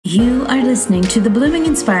You are listening to the Blooming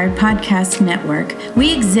Inspired Podcast Network.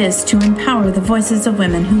 We exist to empower the voices of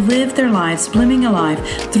women who live their lives blooming alive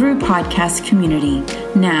through podcast community.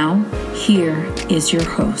 Now, here is your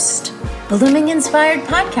host. Blooming Inspired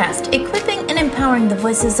Podcast, equipping and empowering the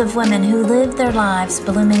voices of women who live their lives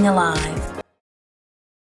blooming alive.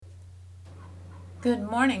 Good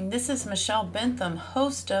morning. This is Michelle Bentham,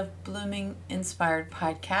 host of Blooming Inspired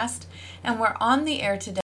Podcast, and we're on the air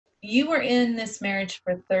today. You were in this marriage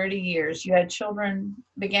for 30 years. You had children,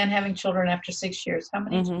 began having children after 6 years. How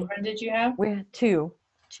many children did you have? We had two.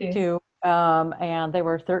 And they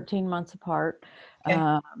were 13 months apart. Okay.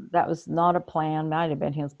 That was not a plan. Might have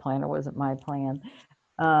been his plan. It wasn't my plan.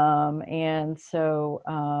 So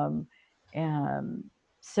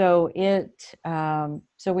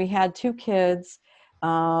we had two kids,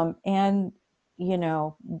 and you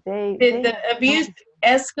know, Did the abuse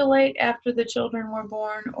escalate after the children were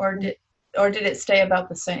born, or did it stay about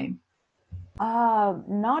the same?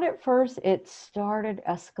 Not at first. It started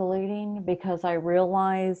escalating because I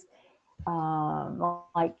realized,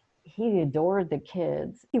 like, he adored the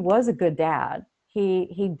kids. He was a good dad.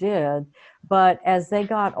 He did. But as they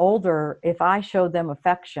got older, if I showed them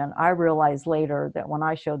affection, I realized later that when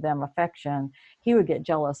I showed them affection, he would get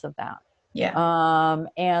jealous of that. Yeah.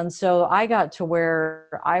 And so I got to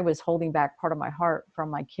where I was holding back part of my heart from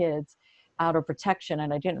my kids out of protection.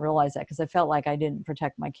 And I didn't realize that because I felt like I didn't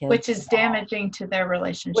protect my kids. Which is damaging to their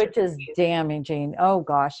relationship. Which is damaging. Oh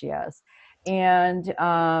gosh, yes. And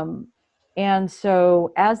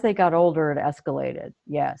so as they got older, it escalated.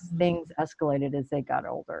 Yes, things escalated as they got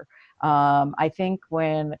older. I think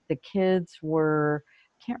when the kids were,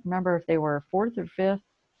 can't remember if they were fourth or fifth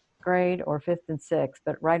grade or fifth and sixth,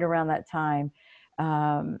 but right around that time,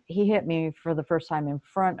 he hit me for the first time in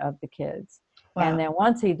front of the kids. Wow. And then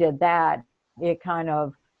once he did that,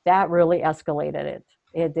 that really escalated it.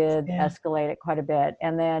 It did escalate it quite a bit.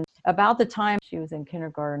 And then about the time she was in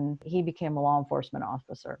kindergarten, he became a law enforcement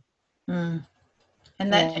officer. And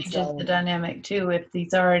that changes the dynamic too, if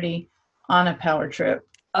he's already on a power trip.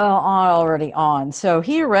 Already on. So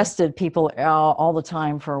he arrested people all the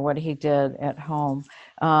time for what he did at home.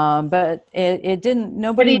 But it didn't,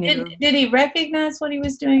 nobody knew. Did he recognize what he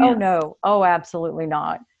was doing? Oh, no. Oh, absolutely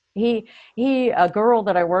not. A girl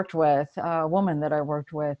that I worked with, a woman that I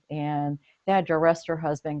worked with, and they had to arrest her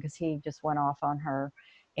husband because he just went off on her.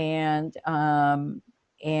 And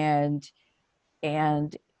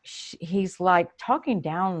he's like talking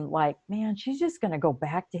down, like, man, she's just going to go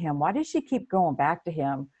back to him. Why does she keep going back to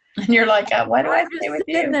him? And you're like, why do I stay with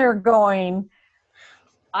you? Sitting there going,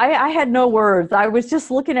 I had no words. I was just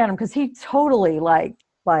looking at him because he totally like,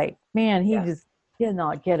 man, he just did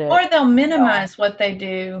not get it. Or they'll minimize what they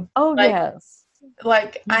do. Oh, yes.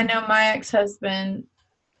 Like, I know my ex-husband,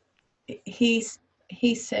 he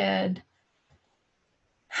said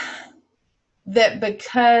that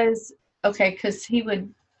because he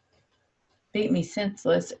would beat me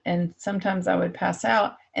senseless, and sometimes I would pass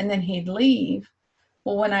out, and then he'd leave.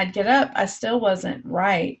 Well, when I'd get up, I still wasn't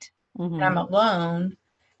right. And I'm alone,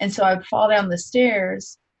 and so I'd fall down the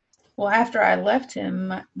stairs. Well, after I left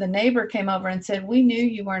him, the neighbor came over and said, we knew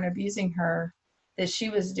you weren't abusing her, that she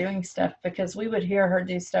was doing stuff, because we would hear her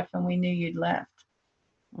do stuff and we knew you'd left.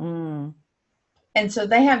 And so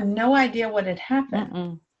they have no idea what had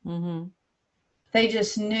happened. They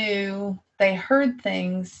just knew, they heard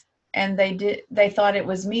things, and they thought it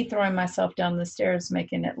was me throwing myself down the stairs,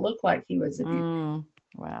 making it look like he was abusing.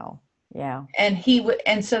 Wow. Yeah. And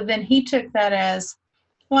so then he took that as,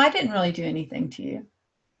 well, I didn't really do anything to you.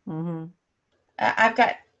 I've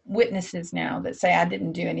got witnesses now that say I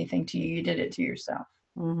didn't do anything to you. You did it to yourself.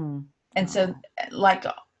 And so, like,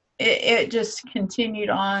 it just continued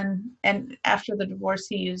on. And after the divorce,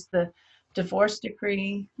 he used the divorce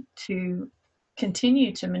decree to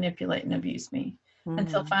continue to manipulate and abuse me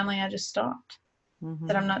until finally I just stopped.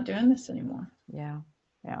 That I'm not doing this anymore. Yeah.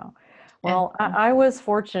 Well, I was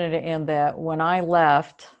fortunate in that when I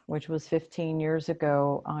left, which was 15 years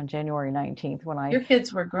ago on January 19th, your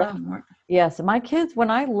kids were grown, weren't they? Yes, my kids,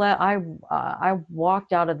 when I left, I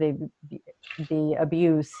walked out of the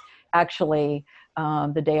abuse actually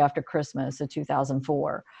the day after Christmas of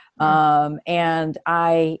 2004. But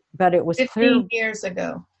it was 15 years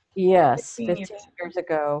ago. Yes, 15 years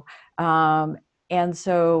ago. And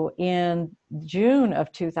so in June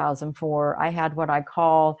of 2004, I had what I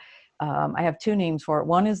call, I have two names for it.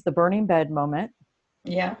 One is the burning bed moment.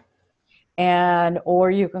 Yeah.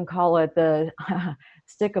 Or you can call it the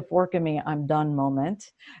stick a fork in me, I'm done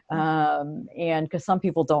moment. And because some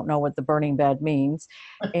people don't know what the burning bed means.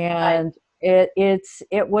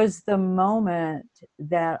 It was the moment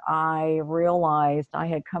that I realized I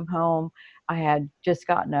had come home. I had just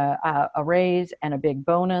gotten a raise and a big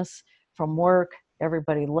bonus from work.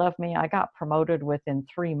 Everybody loved me. I got promoted within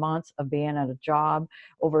 3 months of being at a job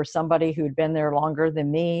over somebody who'd been there longer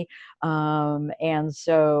than me. And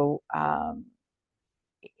so,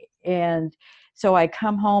 and so I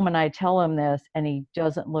come home and I tell him this, and he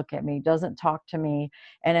doesn't look at me, doesn't talk to me.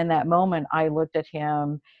 And in that moment, I looked at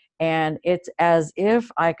him, and it's as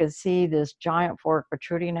if I could see this giant fork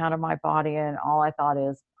protruding out of my body. And all I thought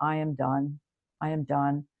is, I am done. I am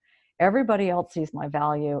done. Everybody else sees my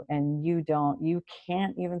value, and you don't. You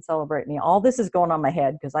can't even celebrate me. All this is going on in my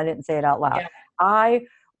head because I didn't say it out loud. Yeah.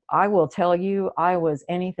 I will tell you, I was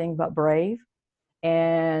anything but brave.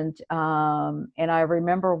 And I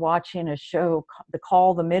remember watching a show, the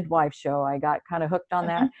Call the Midwife show. I got kind of hooked on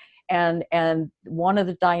that. Mhm. And one of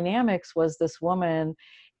the dynamics was this woman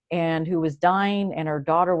and who was dying, and her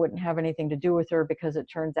daughter wouldn't have anything to do with her because it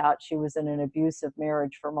turns out she was in an abusive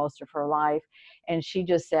marriage for most of her life. And she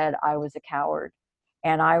just said, I was a coward.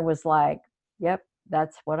 And I was like, yep,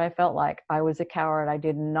 that's what I felt like. I was a coward. I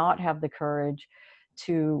did not have the courage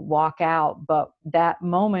to walk out. But that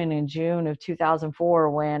moment in June of 2004,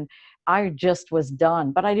 when I just was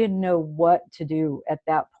done, but I didn't know what to do at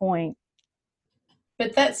that point.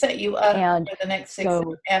 But that set you up And for the next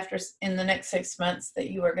so in the next 6 months that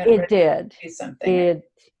you were going to it did. do something.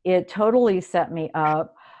 It totally set me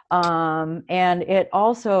up. And it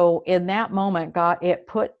also, in that moment,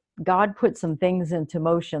 God put some things into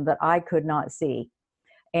motion that I could not see.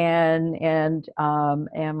 And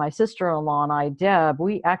my sister-in-law and I, Deb,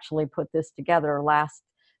 we actually put this together last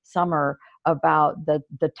summer about the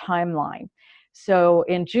timeline. So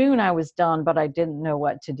in June I was done, but I didn't know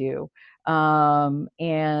what to do. And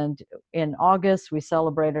in August we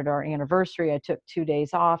celebrated our anniversary. I took 2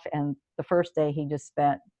 days off, and the first day he just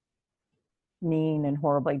spent mean and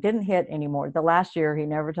horribly. Didn't hit anymore. The last year he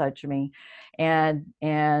never touched me, and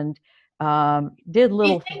did Do you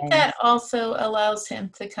little think things. that also allows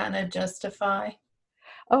him to kind of justify?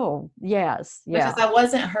 Oh, yes. Because Yeah. I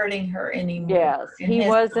wasn't hurting her anymore Yes. in He his mind.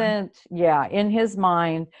 wasn't, yeah, in his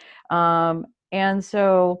mind. And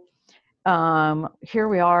so here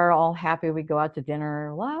we are, all happy. We go out to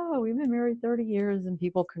dinner. Wow, we've been married 30 years, and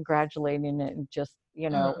people congratulating it. And just,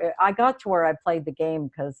 Mm, I got to where I played the game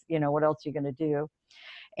because, what else are you going to do?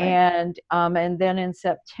 right. And then in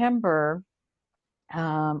September,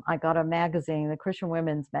 I got a magazine, the Christian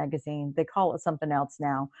Women's Magazine. They call it something else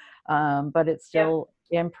now, but it's Yep. still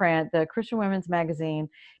in print. The Christian Women's Magazine.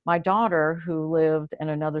 My daughter, who lived in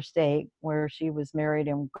another state where she was married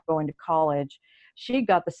and going to college, she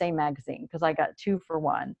got the same magazine because I got 2 for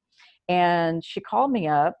 1. And she called me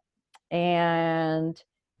up, and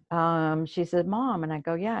she said, "Mom," and I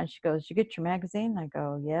go, "Yeah." And she goes, "Did you get your magazine?" And I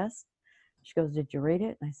go, "Yes." She goes, "Did you read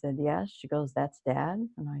it?" And I said, "Yes." She goes, "That's Dad?"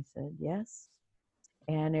 And I said, "Yes."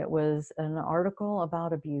 And it was an article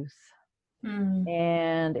about abuse. Mm.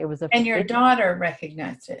 And it was And your daughter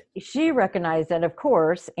recognized it. she recognized that, of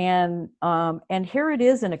course. And here it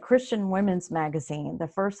is in a Christian women's magazine, the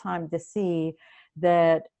first time to see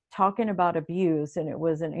that, talking about abuse. And it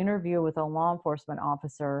was an interview with a law enforcement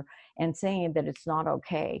officer, and saying that it's not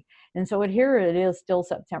okay. And so here it is, still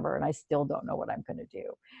September, and I still don't know what I'm going to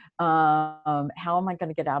do. How am I going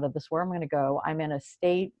to get out of this? Where am I going to go? I'm in a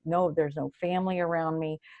state, no, there's no family around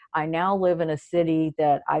me. I now live in a city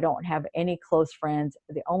that I don't have any close friends.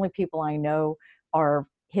 The only people I know are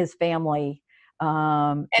his family.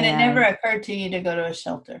 And it never And occurred to you to go to a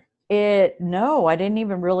shelter. no, I didn't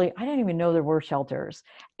even know there were shelters.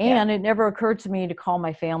 Yeah. And it never occurred to me to call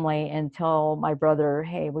my family and tell my brother,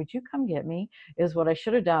 "Hey, would you come get me?" Is what I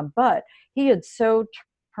should have done. But he had so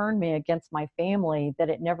turned me against my family that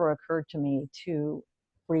it never occurred to me to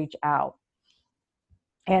reach out.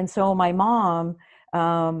 And so my mom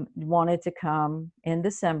wanted to come in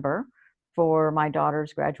December for my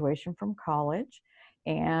daughter's graduation from college,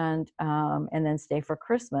 and then stay for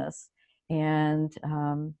Christmas. And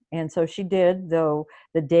so she did. Though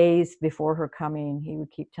the days before her coming, he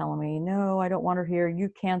would keep telling me, "No, I don't want her here. You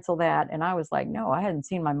cancel that." And I was like, "No, I hadn't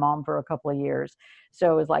seen my mom for a couple of years,"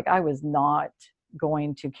 so it was like I was not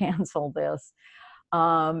going to cancel this.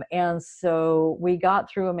 And so we got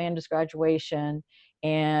through Amanda's graduation,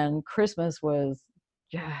 and Christmas was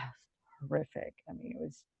just horrific. I mean, it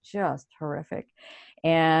was just horrific.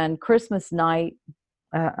 And Christmas night,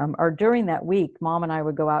 or during that week, Mom and I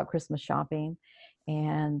would go out Christmas shopping,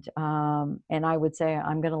 and I would say,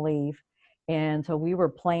 "I'm going to leave." And so we were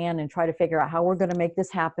plan and try to figure out how we're going to make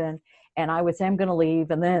this happen. And I would say, I'm going to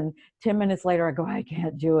leave. And then 10 minutes later, I go, I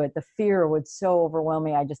can't do it. The fear would so overwhelm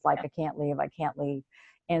me. I just like, I can't leave. I can't leave.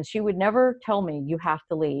 And she would never tell me, you have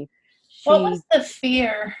to leave. What was the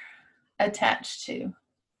fear attached to?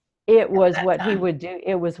 It was what he would do.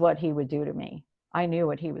 It was what he would do to me. I knew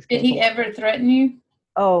what he was capable of. Did he ever threaten you?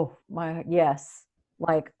 Oh my, yes.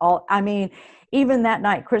 Like even that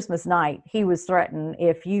night, Christmas night, he was threatened,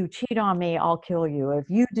 if you cheat on me, I'll kill you. If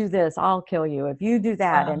you do this, I'll kill you. If you do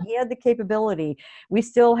that. And he had the capability. We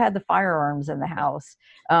still had the firearms in the house.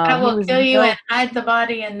 I will kill you and hide the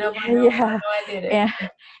body and nobody knows how I did it.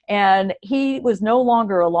 And he was no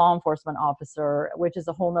longer a law enforcement officer, which is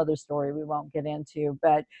a whole nother story we won't get into,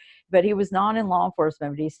 but he was not in law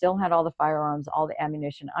enforcement, but he still had all the firearms, all the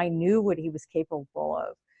ammunition. I knew what he was capable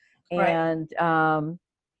of. And,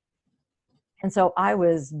 and so I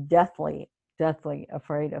was deathly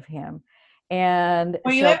afraid of him. And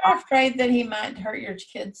were you ever afraid that he might hurt your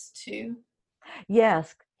kids too?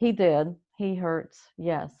 Yes, he did. He hurts.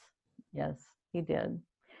 Yes, he did.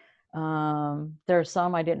 There's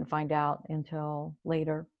some I didn't find out until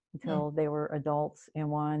later, until they were adults,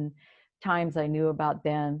 and times I knew about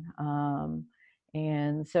then.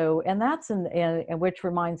 And that's and which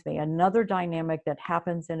reminds me, another dynamic that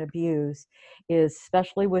happens in abuse is,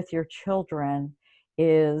 especially with your children,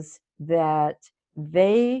 is that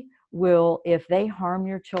they will, if they harm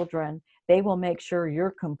your children, they will make sure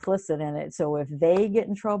you're complicit in it. So if they get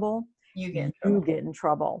in trouble, you get in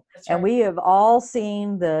trouble. Right. And we have all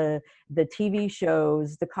seen the TV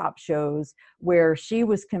shows, the cop shows, where she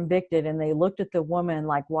was convicted and they looked at the woman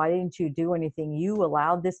like, why didn't you do anything? You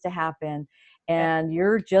allowed this to happen, and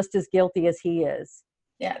you're just as guilty as he is.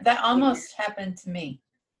 Yeah, that almost happened to me.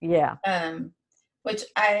 Yeah. Which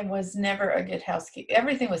I was never a good housekeeper.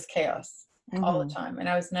 Everything was chaos all the time. And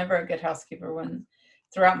I was never a good housekeeper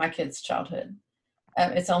throughout my kids' childhood.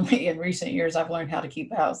 It's only in recent years I've learned how to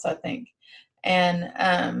keep house, I think. And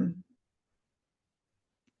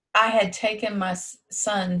I had taken my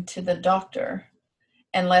son to the doctor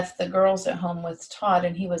and left the girls at home with Todd,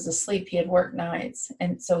 and he was asleep. He had worked nights.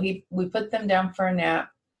 And so we put them down for a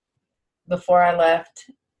nap before I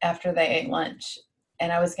left after they ate lunch.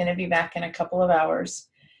 And I was going to be back in a couple of hours.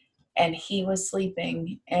 And he was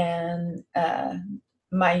sleeping. And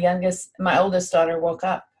my oldest daughter woke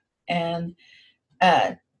up, and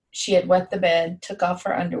she had wet the bed, took off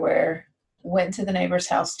her underwear, went to the neighbor's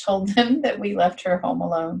house, told them that we left her home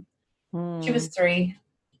alone. She was 3.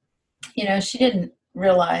 She didn't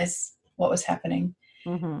realize what was happening.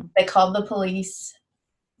 They called the police.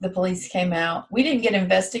 The police came out. We didn't get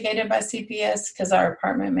investigated by CPS because our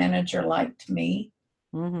apartment manager liked me.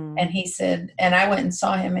 And he said, and I went and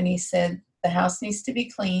saw him, and he said, the house needs to be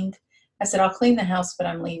cleaned. I said, I'll clean the house, but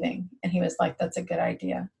I'm leaving. And he was like, that's a good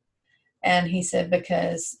idea. And he said,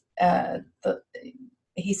 because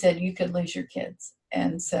he said you could lose your kids.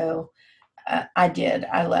 And so I did.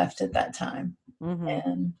 I left at that time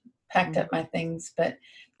and packed up my things. But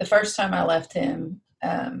the first time I left him,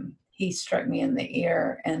 he struck me in the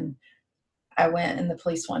ear, and I went, and the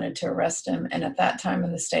police wanted to arrest him. And at that time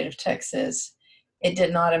in the state of Texas, it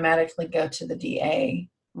didn't automatically go to the DA.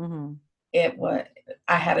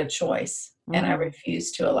 I had a choice, and I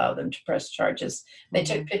refused to allow them to press charges. They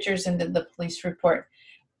took pictures and did the police report,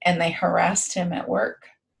 and they harassed him at work.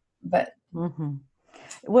 But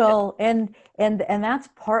well, and that's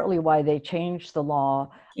partly why they changed the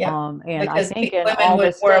law. And because I think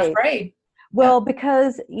women were afraid. Well,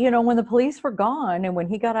 because when the police were gone, and when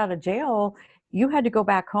he got out of jail, you had to go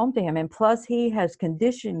back home to him. And plus, he has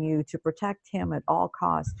conditioned you to protect him at all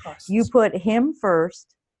costs. You put him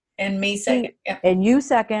first. And me second. And you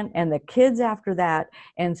second, and the kids after that.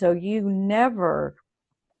 And so you never.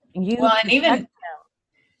 Well, and even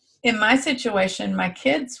in my situation, my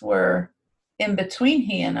kids were in between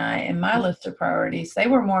he and I in my list of priorities. They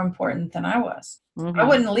were more important than I was. I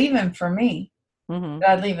wouldn't leave him for me. But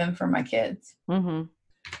I'd leave him for my kids.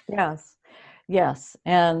 Yes.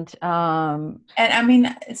 And I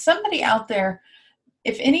mean, somebody out there,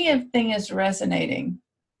 if anything is resonating,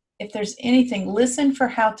 if there's anything, listen for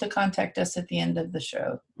how to contact us at the end of the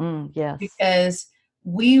show. Yes. Because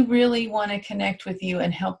we really want to connect with you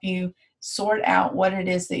and help you sort out what it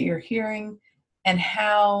is that you're hearing and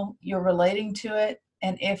how you're relating to it.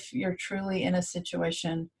 And if you're truly in a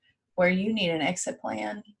situation where you need an exit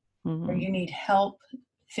plan, or you need help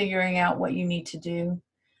figuring out what you need to do.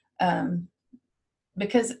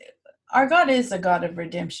 Because our God is a God of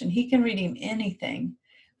redemption. He can redeem anything,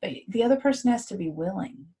 but the other person has to be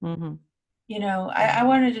willing. I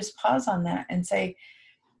want to just pause on that and say,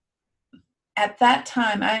 at that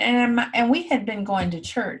time, and we had been going to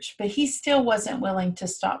church, but he still wasn't willing to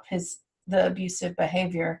stop the abusive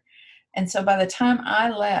behavior. And so by the time I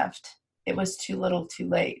left, it was too little too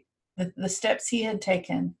late. The steps he had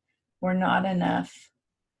taken were not enough,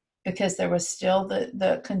 because there was still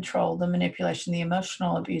the control, the manipulation, the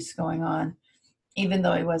emotional abuse going on, even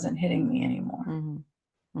though he wasn't hitting me anymore. Mm-hmm.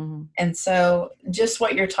 Mm-hmm. And so just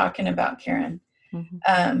what you're talking about, Karen,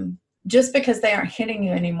 Mm-hmm. Just because they aren't hitting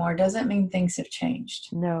you anymore doesn't mean things have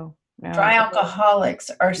changed. No. Dry alcoholics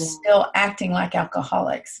are Yeah. still acting like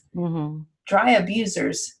alcoholics. Mm-hmm. Dry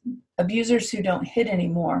abusers who don't hit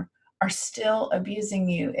anymore, are still abusing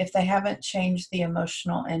you if they haven't changed the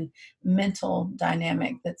emotional and mental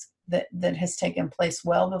dynamic that has taken place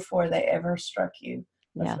well before they ever struck you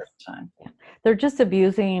the first time. Yeah. They're just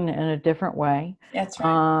abusing in a different way. That's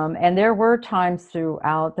right. And there were times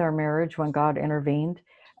throughout their marriage when God intervened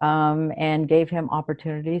and gave him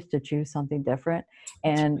opportunities to choose something different.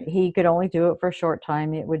 And he could only do it for a short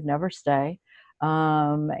time. It would never stay.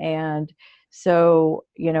 And so,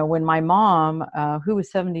 when my mom, who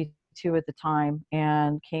was 72 at the time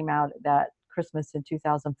and came out that Christmas in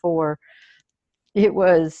 2004, it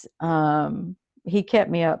was, he kept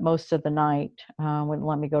me up most of the night, wouldn't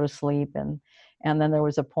let me go to sleep. And then there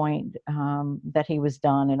was a point that he was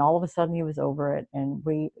done, and all of a sudden he was over it. And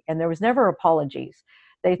there was never apologies.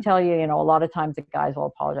 They tell you, a lot of times the guys will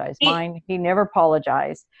apologize. He never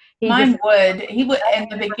apologized. He would in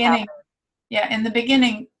the beginning. Yeah. In the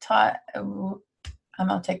beginning, I'm going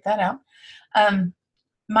to take that out.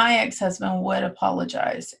 My ex-husband would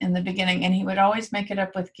apologize in the beginning, and he would always make it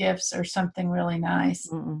up with gifts or something really nice.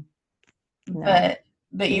 No.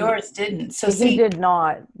 But yours didn't. So he did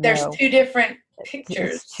not. There's two different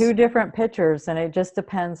pictures. It's two different pictures, and it just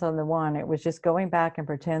depends on the one. It was just going back and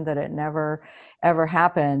pretend that it never ever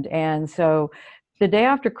happened. And so the day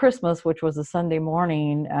after Christmas, which was a Sunday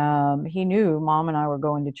morning, he knew Mom and I were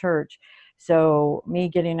going to church. So me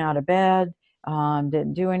getting out of bed,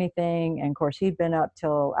 didn't do anything. And of course, he'd been up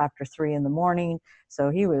till after 3 a.m, so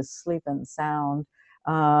he was sleeping sound.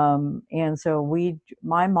 And so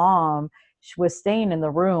my mom, she was staying in the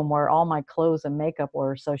room where all my clothes and makeup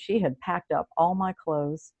were. So she had packed up all my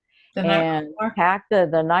clothes and packed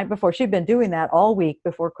the night before. She'd been doing that all week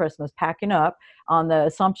before Christmas, packing up on the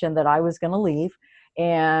assumption that I was going to leave.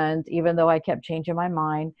 And even though I kept changing my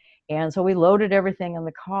mind. And so we loaded everything in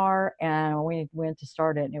the car, and we went to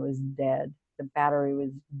start it, and it was dead. The battery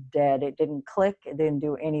was dead. It didn't click. It didn't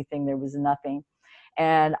do anything. There was nothing.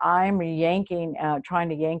 And I'm trying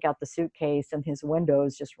to yank out the suitcase, and his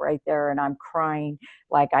window's just right there. And I'm crying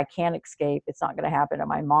like I can't escape. It's not going to happen. And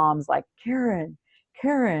my mom's like, Karen.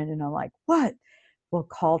 And I'm like, what? Well,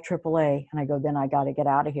 call AAA. And I go, then I got to get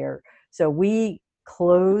out of here. So we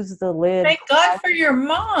closed the lid. Thank God for your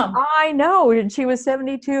mom. I know. And she was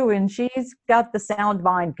 72, and she's got the sound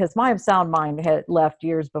mind, because my sound mind had left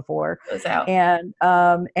years before. It was out.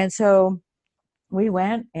 And so we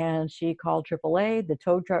went, and she called AAA. The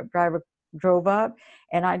tow truck driver drove up,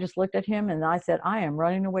 and I just looked at him and I said, I am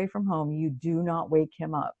running away from home. You do not wake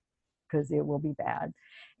him up, because it will be bad.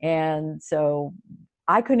 And so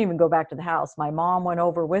I couldn't even go back to the house. My mom went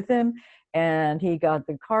over with him, and he got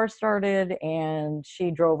the car started, and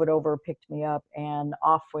she drove it over, picked me up, and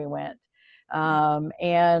off we went.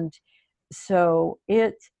 And so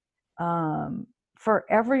for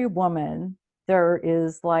every woman, there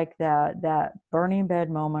is like that burning bed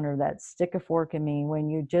moment, or that stick a fork in me, when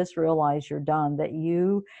you just realize you're done, that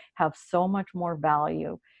you have so much more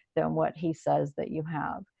value than what he says that you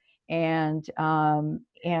have. And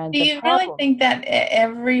do you really think that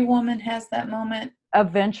every woman has that moment?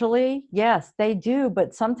 Eventually, yes, they do,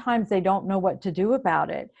 but sometimes they don't know what to do about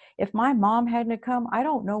it. If my mom hadn't come, I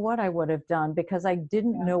don't know what I would have done, because I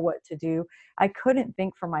didn't know what to do. I couldn't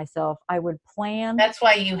think for myself. I would plan. That's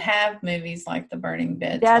why you have movies like The Burning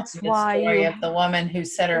Bed. That's why the story of the woman who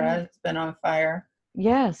set her husband on fire.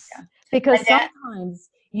 Yes, because sometimes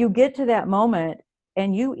you get to that moment,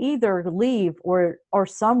 and you either leave, or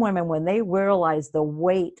some women, when they realize the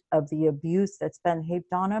weight of the abuse that's been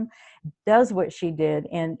heaped on them, does what she did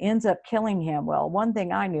and ends up killing him. Well, one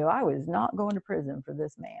thing I knew, I was not going to prison for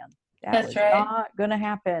this man. That's right. Not going to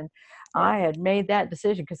happen. Yeah. I had made that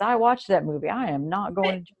decision, because I watched that movie. I am not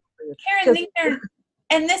going to jail. Karen,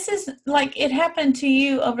 and this is like, it happened to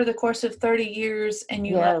you over the course of 30 years, and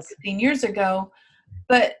you left 15 years ago,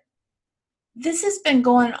 but this has been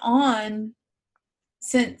going on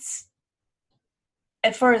since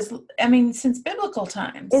biblical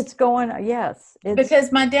times. It's going, yes.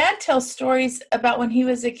 Because my dad tells stories about when he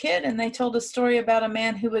was a kid, and they told a story about a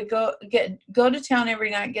man who would go to town every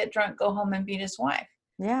night, get drunk, go home, and beat his wife.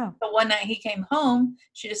 Yeah. But one night he came home,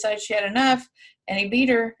 she decided she had enough, and he beat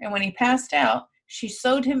her. And when he passed out, she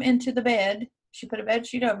sewed him into the bed. She put a bed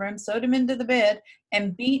sheet over him, sewed him into the bed,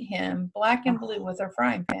 and beat him black and blue with her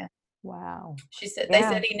frying pan. Wow. She said, they Yeah.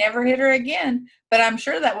 said he never hit her again, but I'm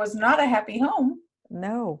sure that was not a happy home.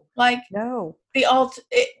 No. Like No.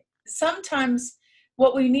 sometimes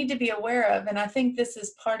what we need to be aware of, and I think this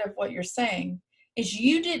is part of what you're saying, is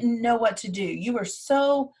you didn't know what to do. You were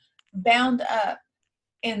so bound up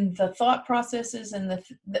in the thought processes and the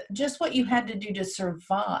just what you had to do to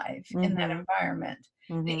survive in that environment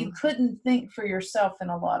that you couldn't think for yourself in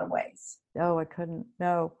a lot of ways. No, I couldn't.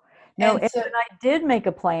 No. And so, when I did make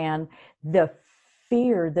a plan, the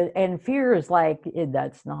fear and fear is like,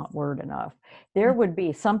 that's not word enough. There would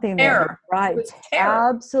be something terror. that It was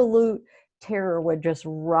terror. absolute terror would just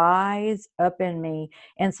rise up in me.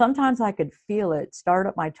 And sometimes I could feel it start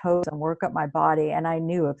up my toes and work up my body. And I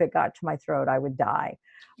knew if it got to my throat, I would die.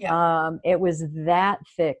 Yeah. It was that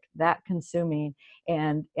thick, that consuming,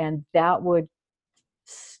 and that would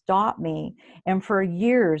stop me. And for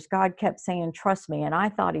years, God kept saying, trust me. And I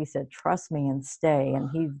thought he said, trust me and stay. And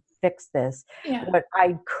he fixed this. Yeah. What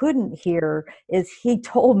I couldn't hear is he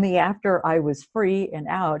told me after I was free and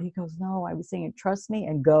out, he goes, no, I was saying, trust me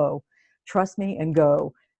and go, trust me and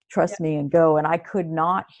go, trust me and go. And I could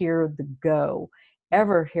not hear the go,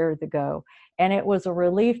 ever hear the go. And it was a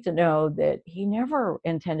relief to know that he never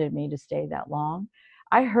intended me to stay that long.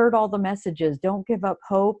 I heard all the messages. Don't give up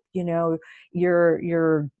hope. You know,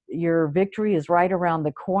 your victory is right around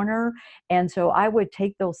the corner. And so I would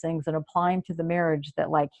take those things and apply them to the marriage, that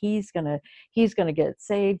like he's gonna get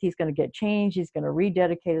saved, he's gonna get changed, he's gonna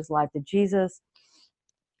rededicate his life to Jesus.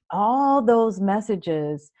 All those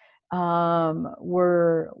messages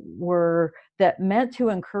were that meant to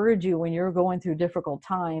encourage you when you're going through difficult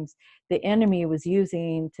times. The enemy was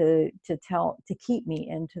using to keep me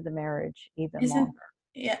into the marriage even longer.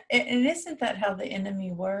 Yeah, and isn't that how the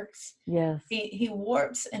enemy works? Yes. He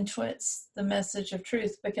warps and twists the message of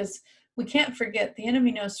truth, because we can't forget the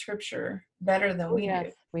enemy knows scripture better than we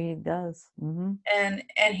do. He does. Mm-hmm.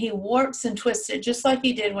 And he warps and twists it, just like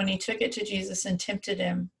he did when he took it to Jesus and tempted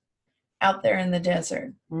him out there in the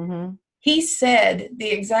desert. Mm-hmm. He said the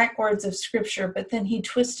exact words of scripture, but then he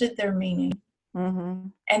twisted their meaning. Mm-hmm.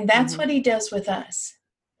 And that's what he does with us.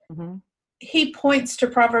 Mm-hmm. He points to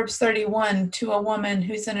Proverbs 31 to a woman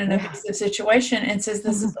who's in an abusive situation and says,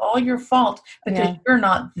 this is all your fault because you're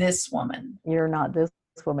not this woman. You're not this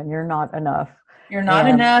woman. You're not enough. You're not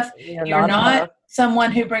enough. You're not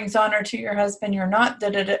someone who brings honor to your husband. You're not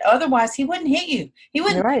da-da-da. Otherwise, he wouldn't hit you. He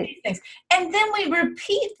wouldn't do these things. And then we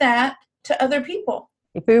repeat that to other people.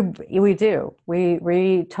 We do.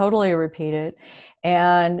 We totally repeat it.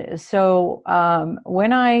 And so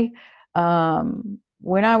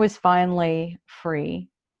when I was finally free,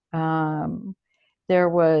 there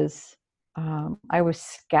was I was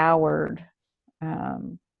scoured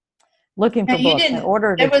looking for books in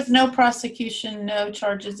order to. There was no prosecution, no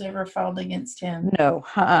charges ever filed against him. No,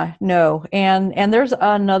 no. And there's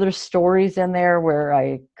another stories in there where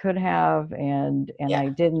I could have and I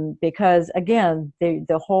didn't, because again,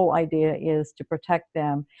 the whole idea is to protect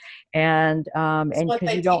them, and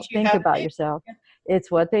because you don't think about yourself.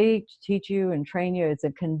 It's what they teach you and train you. It's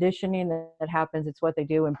a conditioning that happens. It's what they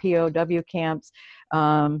do in POW camps.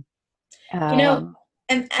 And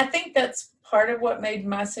I think that's part of what made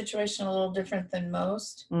my situation a little different than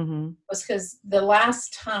most, was because the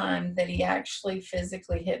last time that he actually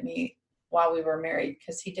physically hit me while we were married,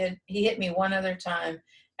 because he hit me one other time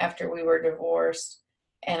after we were divorced,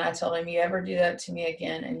 and I told him, you ever do that to me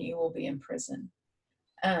again and you will be in prison.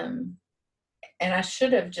 And I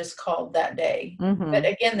should have just called that day. But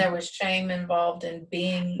again, there was shame involved in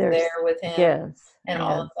being there with him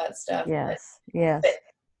all of that stuff. But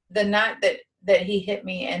the night that he hit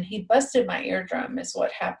me and he busted my eardrum is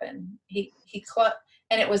what happened. He clucked,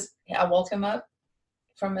 and I woke him up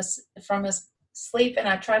from his sleep, and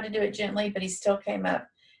I tried to do it gently, but he still came up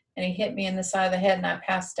and he hit me in the side of the head, and I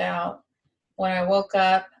passed out. When I woke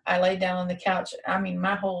up, I laid down on the couch. I mean,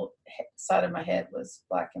 my whole side of my head was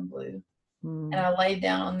black and blue. And I laid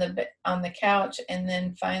down on the couch, and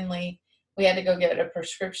then finally we had to go get a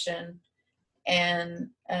prescription, and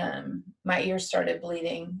my ears started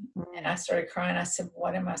bleeding, and I started crying. I said,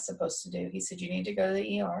 what am I supposed to do? He said, you need to go to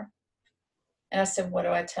the ER. And I said, what do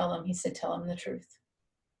I tell him? He said, tell him the truth.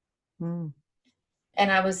 And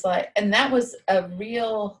I was like, and that was a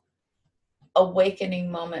real awakening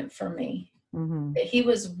moment for me, that he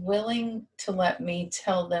was willing to let me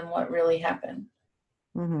tell them what really happened.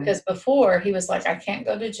 Because before he was like, I can't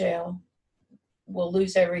go to jail. We'll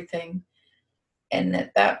lose everything. And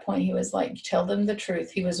at that point, he was like, tell them the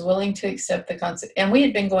truth. He was willing to accept the concept. And we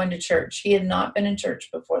had been going to church. He had not been in church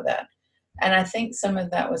before that. And I think some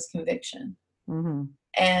of that was conviction. Mm-hmm.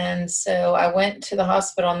 And so I went to the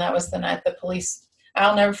hospital, and that was the night the police,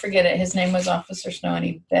 I'll never forget it. His name was Officer Snow, and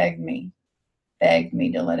he begged me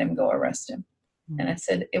to let him go arrest him. Mm-hmm. And I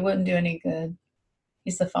said, it wouldn't do any good.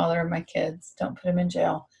 He's the father of my kids. Don't put him in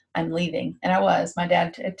jail. I'm leaving. And I was. My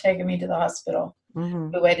dad had taken me to the hospital.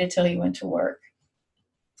 Mm-hmm. We waited till he went to work.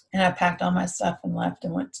 And I packed all my stuff and left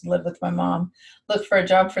and went to live with my mom. Looked for a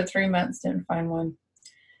job for 3 months, didn't find one.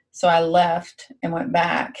 So I left and went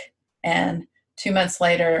back. And 2 months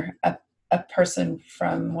later, a person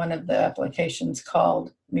from one of the applications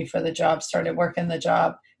called me for the job, started working the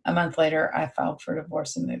job. A month later, I filed for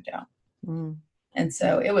divorce and moved out. Mm-hmm. And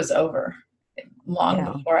so it was over long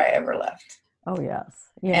before I ever left. Oh, yes.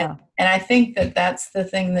 Yeah. And I think that that's the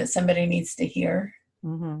thing that somebody needs to hear,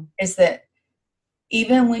 Mm-hmm. is that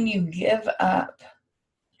even when you give up,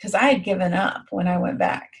 because I had given up when I went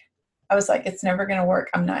back. I was like, it's never going to work.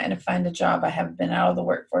 I'm not going to find a job. I have been out of the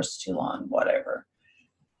workforce too long, whatever.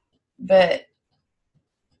 But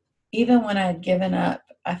even when I had given up,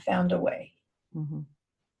 I found a way. Mm-hmm.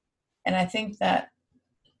 And I think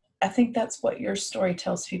that's what your story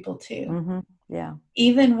tells people too. Mm-hmm. Yeah.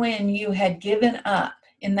 Even when you had given up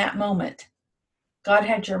in that moment, God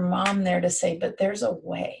had your mom there to say, but there's a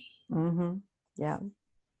way. Mm-hmm. Yeah.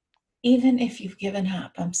 Even if you've given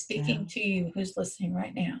up, I'm speaking to you who's listening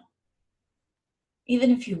right now.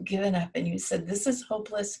 Even if you've given up and you said, this is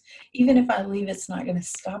hopeless, even if I leave, it's not going to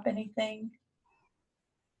stop anything.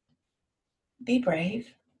 Be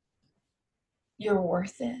brave. You're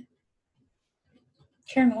worth it.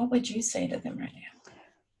 Karen, what would you say to them right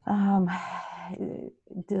now?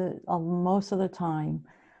 Most of the time,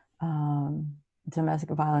 domestic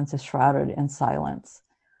violence is shrouded in silence.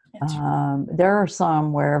 There are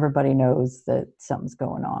some where everybody knows that something's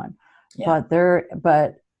going on, but there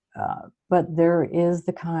is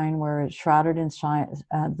the kind where it's shrouded in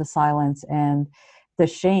the silence and the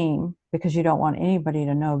shame, because you don't want anybody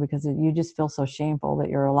to know, because you just feel so shameful that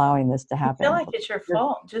you're allowing this to happen. You feel like it's your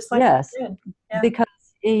fault, just like yes, you did. Yeah. Because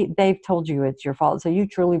they've told you it's your fault, so you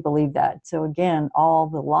truly believe that. So again, all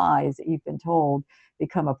the lies that you've been told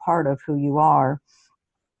become a part of who you are,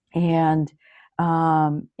 and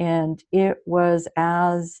it was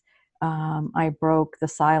as I broke the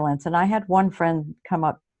silence, and I had one friend come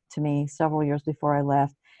up to me several years before I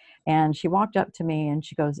left, and she walked up to me and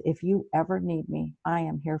she goes, if you ever need me, I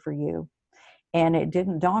am here for you. And it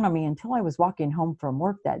didn't dawn on me until I was walking home from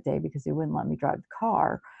work that day, because he wouldn't let me drive the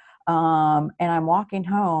car. And I'm walking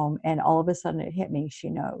home, and all of a sudden it hit me,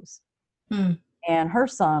 she knows. And her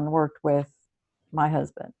son worked with my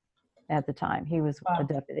husband at the time. He was a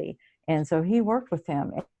deputy. And so he worked with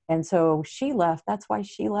him. And so she left. That's why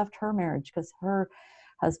she left her marriage, because her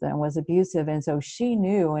husband was abusive. And so she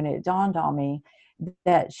knew, and it dawned on me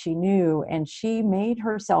that she knew, and she made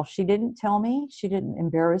herself, she didn't tell me, she didn't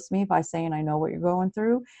embarrass me by saying, I know what you're going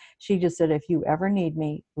through. She just said, if you ever need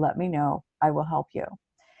me, let me know. I will help you.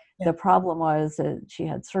 Yeah. The problem was that she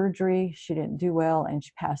had surgery, she didn't do well, and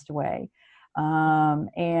she passed away.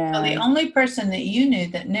 And so the only person that you knew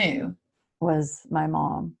that knew was my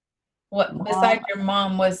mom. What besides your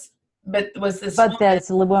mom was this? But that's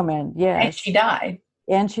the woman, yes. And she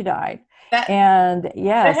died. That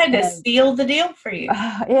had to seal the deal for you.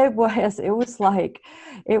 It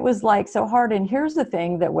was like so hard. And here's the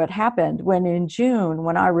thing, that what happened when in June,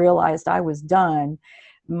 when I realized I was done,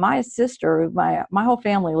 my sister, my whole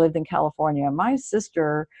family lived in California. My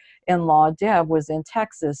sister-in-law, Deb, was in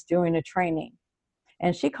Texas doing a training.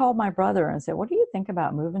 And she called my brother and said, what do you think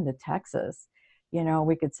about moving to Texas? You know,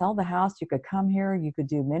 we could sell the house, you could come here, you could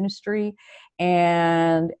do ministry.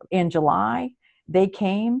 And in July, they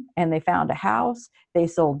came and they found a house. They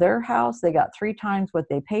sold their house. They got 3 times what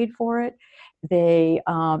they paid for it.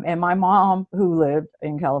 And my mom, who lived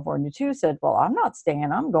in California too, said, well, I'm not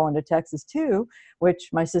staying. I'm going to Texas too, which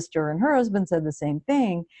my sister and her husband said the same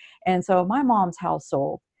thing. And so my mom's house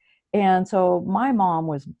sold. And so my mom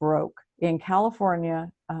was broke in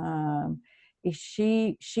California.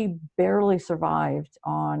 She barely survived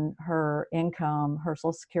on her income, her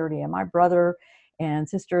Social Security. And my brother and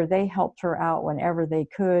sister, they helped her out whenever they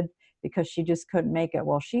could, because she just couldn't make it.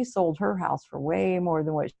 Well, she sold her house for way more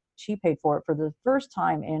than what she paid for it for the first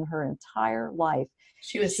time in her entire life.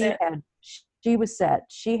 She was set.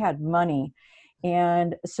 She had money.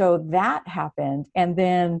 And so that happened. And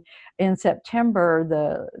then in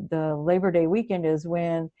September, the Labor Day weekend is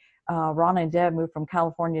when Ron and Deb moved from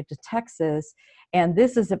California to Texas. And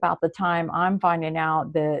this is about the time I'm finding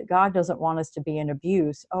out that God doesn't want us to be in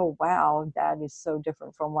abuse. Oh, wow, that is so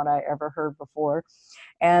different from what I ever heard before.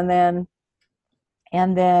 And then,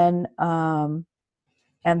 and then, and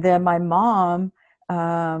then my mom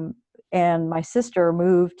and my sister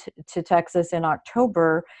moved to Texas in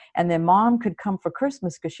October, and then mom could come for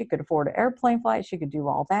Christmas because she could afford an airplane flight. She could do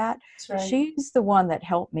all that. That's right. She's the one that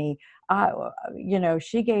helped me.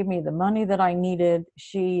 She gave me the money that I needed.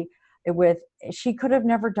 She could have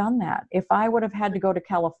never done that. If I would have had to go to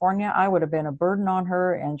California, I would have been a burden on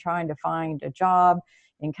her and trying to find a job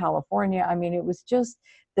in California. I mean, it was just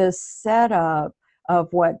the setup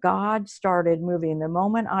of what God started moving. The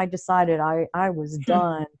moment I decided I was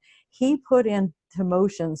done, he put into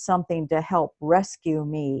motion something to help rescue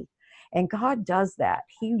me. And God does that.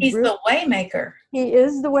 He's the way maker. He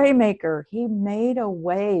is the way maker. He made a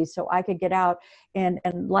way so I could get out. And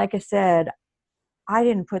like I said, I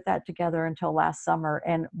didn't put that together until last summer.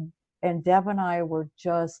 And Deb and I were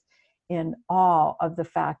just in awe of the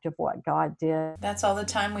fact of what God did. That's all the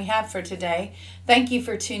time we have for today. Thank you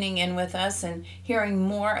for tuning in with us and hearing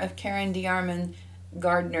more of Karen DeArmond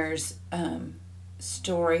Gardner's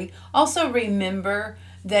story. Also remember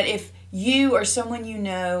that if you or someone you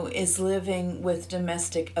know is living with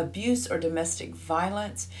domestic abuse or domestic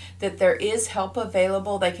violence, that there is help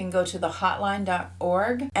available. They can go to the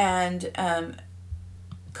hotline.org and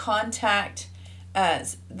contact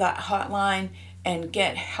that hotline and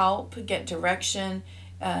get help, get direction,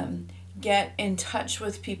 get in touch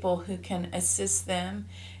with people who can assist them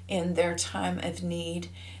in their time of need.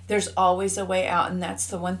 There's always a way out, and that's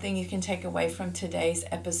the one thing you can take away from today's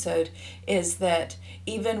episode, is that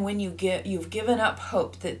even when you've given up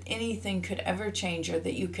hope that anything could ever change or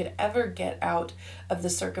that you could ever get out of the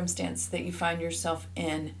circumstance that you find yourself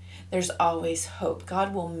in, there's always hope.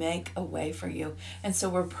 God will make a way for you. And so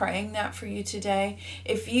we're praying that for you today.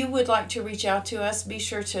 If you would like to reach out to us, be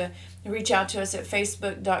sure to reach out to us at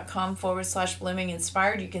facebook.com/Blooming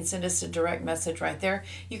Inspired. You can send us a direct message right there.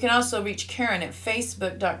 You can also reach Karen at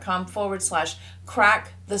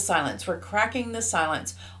facebook.com/Crack the Silence. We're cracking the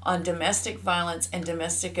silence on domestic violence and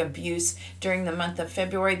domestic abuse during the month of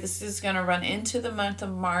February. This is going to run into the month of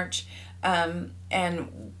March. And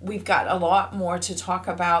we've got a lot more to talk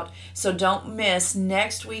about. So don't miss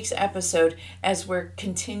next week's episode as we're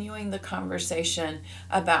continuing the conversation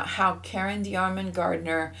about how Karen DeArmond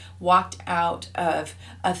Gardner walked out of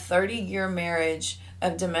a 30-year marriage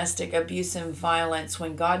of domestic abuse and violence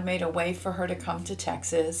when God made a way for her to come to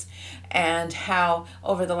Texas, and how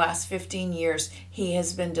over the last 15 years he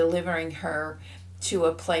has been delivering her to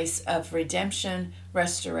a place of redemption,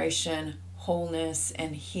 restoration, wholeness,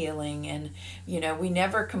 and healing. And we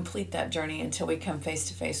never complete that journey until we come face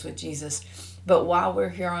to face with Jesus. But while we're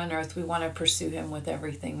here on earth, we want to pursue him with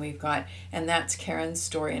everything we've got. And that's Karen's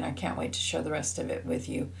story, and I can't wait to share the rest of it with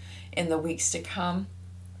you in the weeks to come.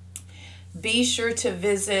 Be sure to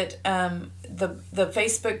visit the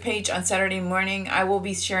Facebook page on Saturday morning. I will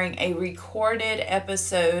be sharing a recorded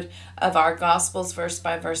episode of our Gospels Verse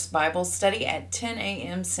by Verse Bible study at 10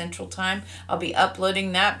 a.m. Central Time. I'll be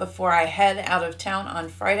uploading that before I head out of town on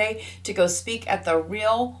Friday to go speak at the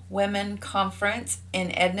Real Women Conference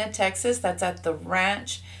in Edna, Texas. That's at the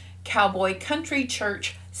Ranch Cowboy Country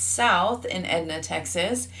Church South in Edna,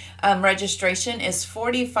 Texas. Registration is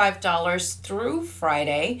 $45 through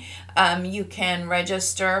Friday. You can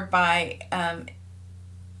register by on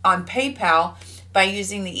PayPal by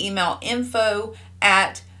using the email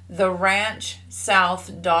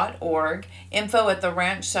info@theranchsouth.org,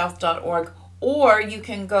 info@theranchsouth.org, or you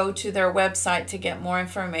can go to their website to get more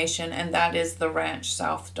information, and that is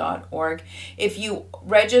theranchsouth.org. If you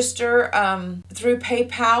register through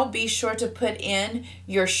PayPal, be sure to put in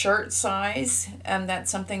your shirt size.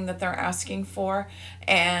 That's something that they're asking for,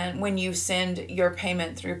 and when you send your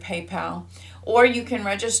payment through PayPal. Or you can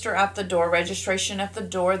register at the door. Registration at the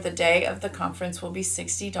door the day of the conference will be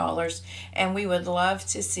 $60, and we would love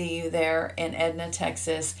to see you there in Edna,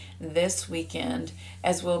 Texas this weekend,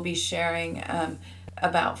 as we'll be sharing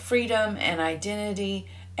about freedom and identity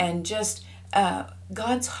and just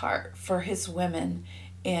God's heart for his women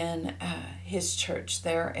in his church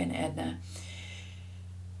there in Edna.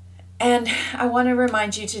 And I want to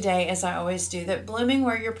remind you today, as I always do, that blooming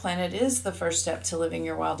where you're planted is the first step to living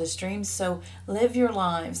your wildest dreams. So live your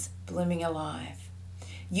lives blooming alive.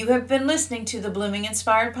 You have been listening to the Blooming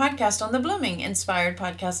Inspired Podcast on the Blooming Inspired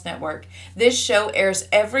Podcast Network. This show airs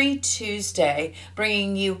every Tuesday,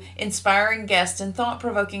 bringing you inspiring guests and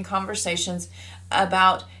thought-provoking conversations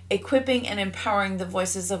about equipping and empowering the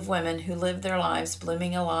voices of women who live their lives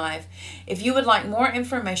blooming alive. If you would like more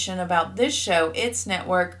information about this show, its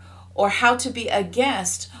network, or how to be a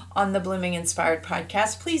guest on the Blooming Inspired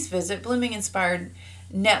Podcast, please visit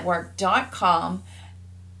bloominginspirednetwork.com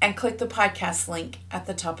and click the podcast link at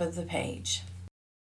the top of the page.